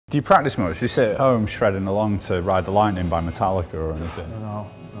Do you practice much? Do you sit at home shredding along to Ride the Lightning by Metallica or anything? No.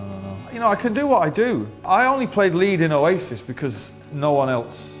 You know, I can do what I do. I only played lead in Oasis because no one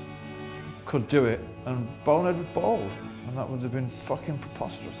else could do it, and Bonehead was bald, and that would have been fucking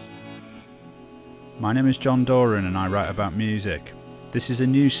preposterous. My name is John Doran and I write about music. This is a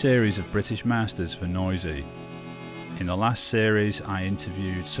new series of British masters for Noisey. In the last series I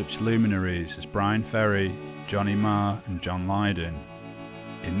interviewed such luminaries as Brian Ferry, Johnny Marr and John Lydon.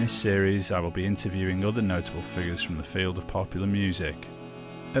 In this series I will be interviewing other notable figures from the field of popular music.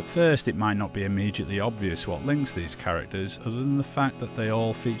 At first it might not be immediately obvious what links these characters other than the fact that they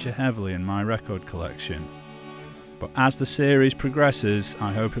all feature heavily in my record collection. But as the series progresses,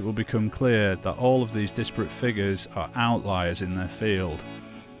 I hope it will become clear that all of these disparate figures are outliers in their field.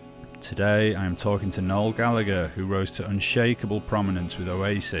 Today I am talking to Noel Gallagher, who rose to unshakable prominence with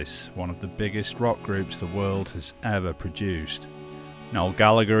Oasis, one of the biggest rock groups the world has ever produced. Noel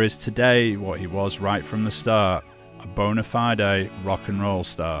Gallagher is today what he was right from the start, a bona fide rock and roll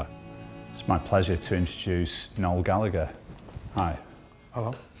star. It's my pleasure to introduce Noel Gallagher. Hi.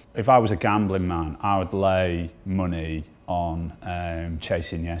 Hello. If I was a gambling man, I would lay money on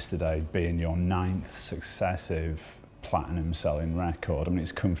Chasing Yesterday being your 9th successive platinum selling record. I mean,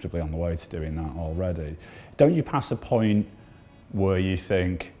 it's comfortably on the way to doing that already. Don't you pass a point where you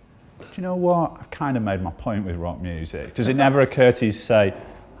think, do you know what, I've kind of made my point with rock music? Does it never occur to you to say,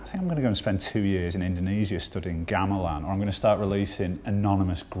 I think I'm going to go and spend 2 years in Indonesia studying gamelan, or I'm going to start releasing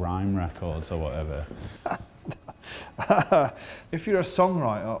anonymous grime records or whatever? If you're a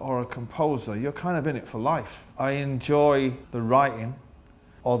songwriter or a composer, you're kind of in it for life. I enjoy the writing,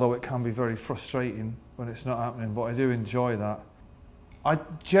 although it can be very frustrating when it's not happening, but I do enjoy that. I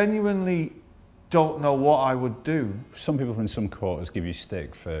genuinely don't know what I would do. Some people in some quarters give you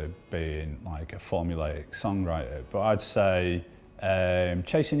stick for being like a formulaic songwriter, but I'd say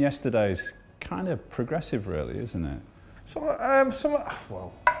Chasing Yesterday is kind of progressive, really, isn't it?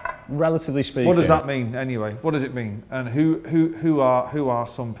 Well, relatively speaking. What does that mean anyway? What does it mean? And who are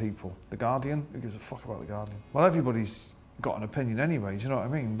some people? The Guardian? Who gives a fuck about the Guardian? Well, everybody's got an opinion anyway. Do you know what I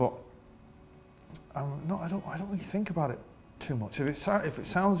mean? But I don't really think about it too much. If it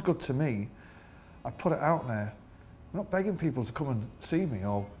sounds good to me, I put it out there. I'm not begging people to come and see me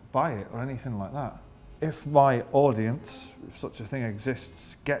or buy it or anything like that. If my audience, if such a thing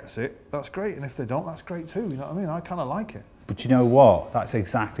exists, gets it, that's great. And if they don't, that's great too. You know what I mean? I kind of like it. But you know what? That's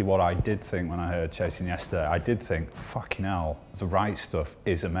exactly what I did think when I heard Chasing Yesterday. I did think, fucking hell, The Right Stuff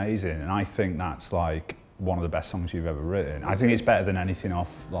is amazing. And I think that's like one of the best songs you've ever written. I think it's better than anything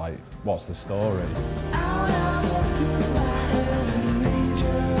off, like, What's the Story?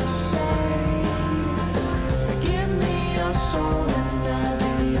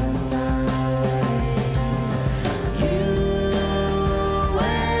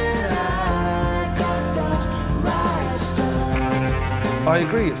 I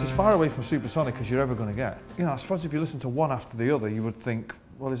agree, it's as far away from Supersonic as you're ever going to get. You know, I suppose if you listen to one after the other, you would think,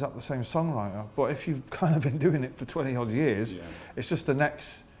 well, is that the same songwriter? But if you've kind of been doing it for 20 odd years, yeah, it's just the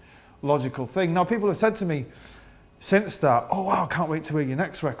next logical thing. Now, people have said to me since that, oh wow, I can't wait to hear your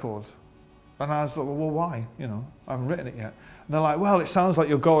next record. And I was like, well, why? You know, I haven't written it yet. And they're like, well, it sounds like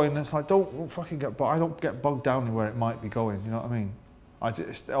you're going. And it's like, don't fucking get, but I don't get bogged down in where it might be going, you know what I mean?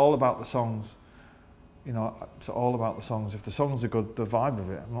 It's all about the songs. You know, it's all about the songs. If the songs are good, the vibe of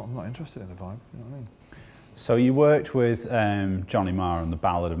it, I'm not interested in the vibe, you know what I mean? So you worked with Johnny Marr on the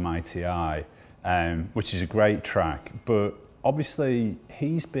Ballad of Mighty Eye, which is a great track, but obviously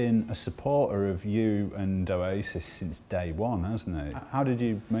he's been a supporter of you and Oasis since day one, hasn't he? How did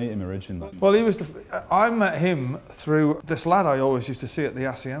you meet him originally? Well, I met him through this lad I always used to see at the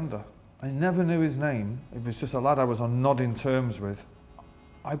Hacienda. I never knew his name. It was just a lad I was on nodding terms with.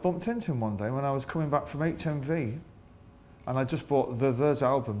 I bumped into him one day when I was coming back from HMV, and I just bought There's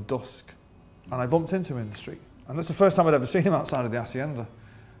album, Dusk, and I bumped into him in the street. And that's the first time I'd ever seen him outside of the Hacienda.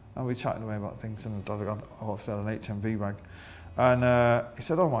 And we chatted away about things, and I obviously had an HMV bag. And he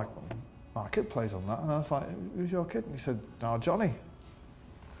said, oh, my kid plays on that. And I was like, who's your kid? And he said, oh, Johnny.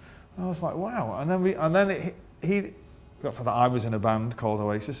 And I was like, wow. And then he got to that I was in a band called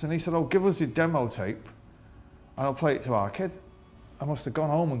Oasis, and he said, oh, give us your demo tape, and I'll play it to our kid. I must have gone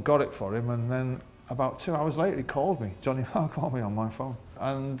home and got it for him, and then about 2 hours later he called me. Johnny Marr called me on my phone.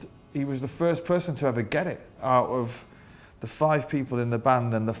 And he was the first person to ever get it out of the 5 people in the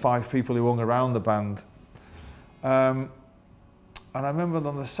band and the 5 people who hung around the band. And I remember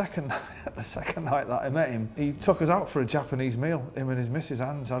on the second night that I met him, he took us out for a Japanese meal, him and his missus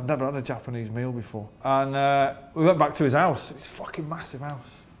Hans. I'd never had a Japanese meal before. And we went back to his house. It's a fucking massive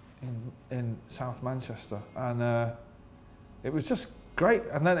house in South Manchester. And it was just great.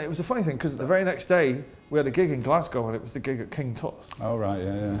 And then it was a funny thing, because the very next day, we had a gig in Glasgow, and it was the gig at King Tut's. Oh, right,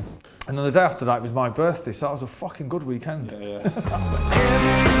 yeah, yeah. And then the day after that, it was my birthday, so that was a fucking good weekend. Yeah,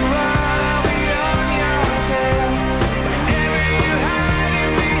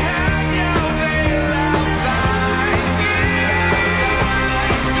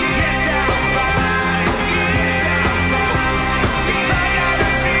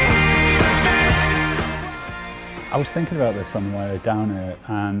 I was thinking about this on the way down here,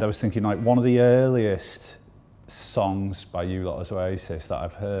 and I was thinking, like, one of the earliest songs by you lot as Oasis that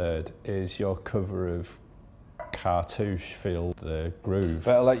I've heard is your cover of Cartouche, Feel the Groove.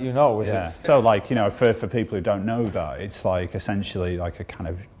 Better Let You Know, is it? So, like, you know, for people who don't know that, it's like essentially like a kind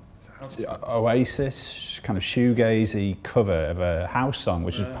of Oasis, kind of shoegazy cover of a house song,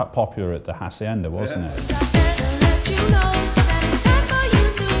 which was popular at the Hacienda, wasn't it?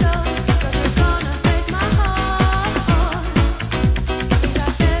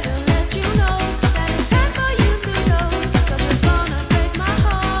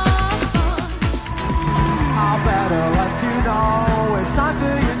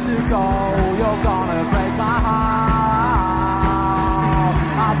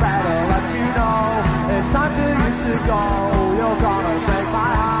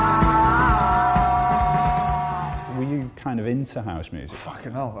 Were you kind of into house music?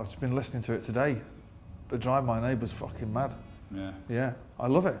 Fucking hell, I've just been listening to it today. It drive my neighbours fucking mad. Yeah. Yeah, I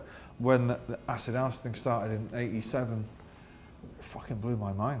love it. When the acid house thing started in '87, it fucking blew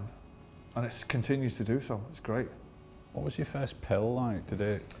my mind. And it continues to do so, it's great. What was your first pill like? Did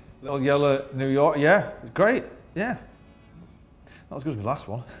it? Little Yellow New York, yeah, it's great, yeah. Not as good as my last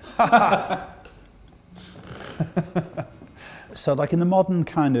one. So, like, in the modern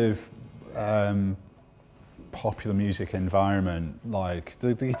kind of popular music environment, like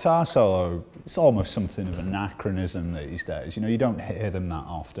the guitar solo, it's almost something of an anachronism these days. You know, you don't hear them that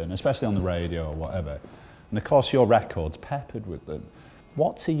often, especially on the radio or whatever. And of course, your record's peppered with them.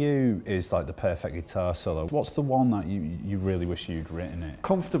 What to you is like the perfect guitar solo? What's the one that you really wish you'd written it?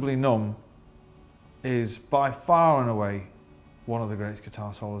 Comfortably Numb is by far and away one of the greatest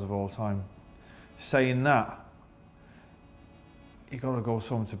guitar solos of all time. Saying that, you got to go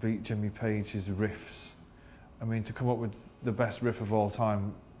something to beat Jimmy Page's riffs. I mean, to come up with the best riff of all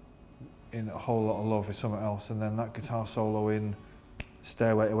time in A Whole Lot of Love is something else, and then that guitar solo in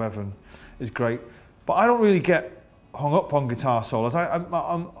Stairway to Heaven is great. But I don't really get hung up on guitar solos.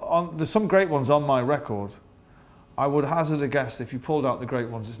 There's some great ones on my record. I would hazard a guess, if you pulled out the great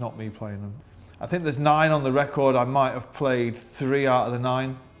ones, it's not me playing them. I think there's 9 on the record. I might have played 3 out of the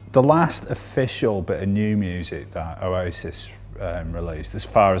 9. The last official bit of new music that Oasis released, as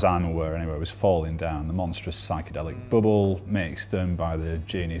far as I'm aware anyway, was Falling Down, the monstrous psychedelic bubble mix done by the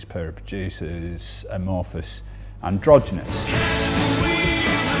genius pair of producers, Amorphous Androgynous.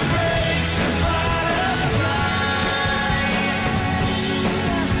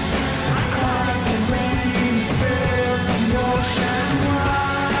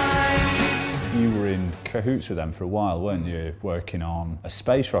 Cahoots with them for a while, weren't you? Working on a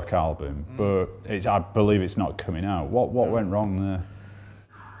space rock album, but I believe it's not coming out. What went wrong there?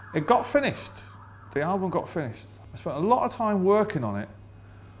 It got finished. The album got finished. I spent a lot of time working on it,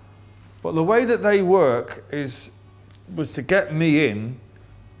 but the way that they work was to get me in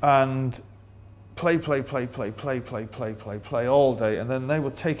and play all day, and then they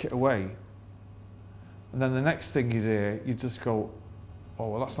would take it away. And then the next thing you'd hear, you'd just go, oh,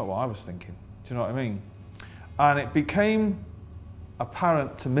 well, that's not what I was thinking. Do you know what I mean? And it became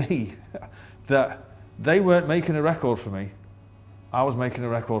apparent to me that they weren't making a record for me. I was making a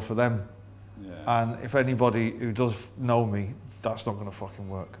record for them. Yeah. And if anybody who does know me, that's not going to fucking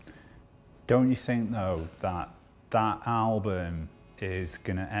work. Don't you think, though, that that album is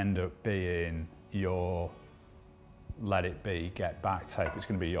going to end up being your Let It Be, Get Back tape? It's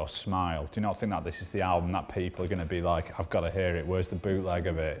going to be your Smile. Do you not think that this is the album that people are going to be like, I've got to hear it, where's the bootleg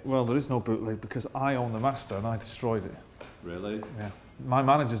of it? Well, there is no bootleg because I own the master and I destroyed it. Really? Yeah. My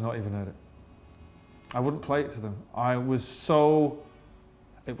manager's not even heard it. I wouldn't play it to them. It was so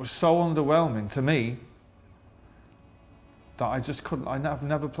underwhelming to me that I just couldn't, I've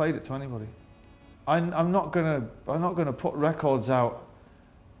never played it to anybody. I'm not gonna put records out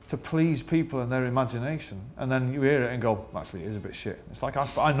to please people and their imagination, and then you hear it and go, actually, it is a bit shit. It's like,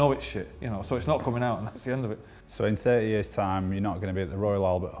 I know it's shit, you know, so it's not coming out, and that's the end of it. So in 30 years' time, you're not going to be at the Royal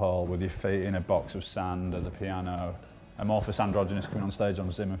Albert Hall with your feet in a box of sand at the piano, Amorphous Androgynous coming on stage on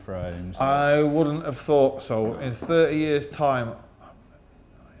Zimmer frames? I wouldn't have thought so. In 30 years' time,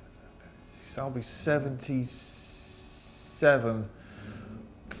 I'll be 77.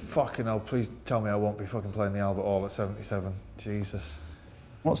 Fucking hell, please tell me I won't be fucking playing the Albert Hall at 77. Jesus.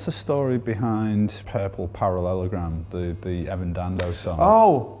 What's the story behind Purple Parallelogram, the Evan Dando song?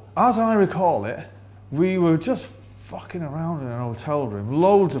 Oh, as I recall it, we were just fucking around in an hotel room.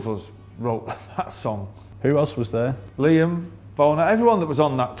 Loads of us wrote that song. Who else was there? Liam, Bona, everyone that was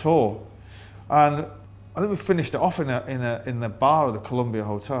on that tour. And I think we finished it off in the bar of the Columbia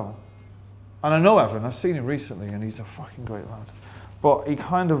Hotel. And I know Evan, I've seen him recently, and he's a fucking great lad. But he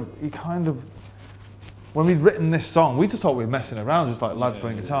kind of, when we'd written this song, we just thought we were messing around, just like lads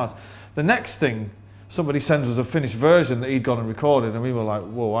playing guitars. The next thing, somebody sends us a finished version that he'd gone and recorded, and we were like,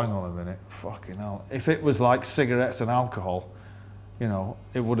 whoa, hang on a minute, fucking hell. If it was like cigarettes and alcohol, you know,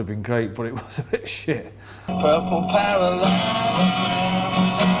 it would have been great, but it was a bit shit. Purple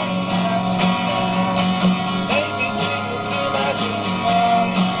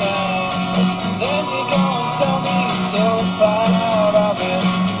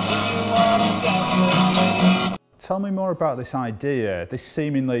Tell me more about this idea, this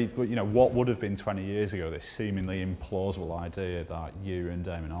seemingly, you know, what would have been 20 years ago, this seemingly implausible idea that you and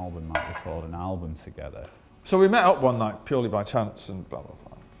Damon Albarn might record an album together. So we met up one night purely by chance and blah, blah,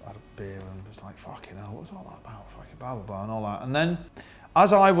 blah. Had a beer and was like, fucking hell, what's all that about? Fucking blah, blah, blah, and all that. And then,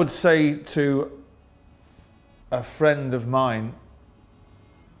 as I would say to a friend of mine,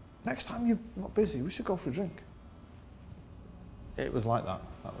 next time you're not busy, we should go for a drink. It was like that.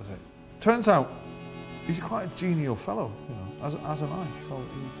 That was it. Turns out, he's quite a genial fellow, you know, as am I. So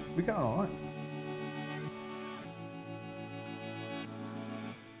we get on all right.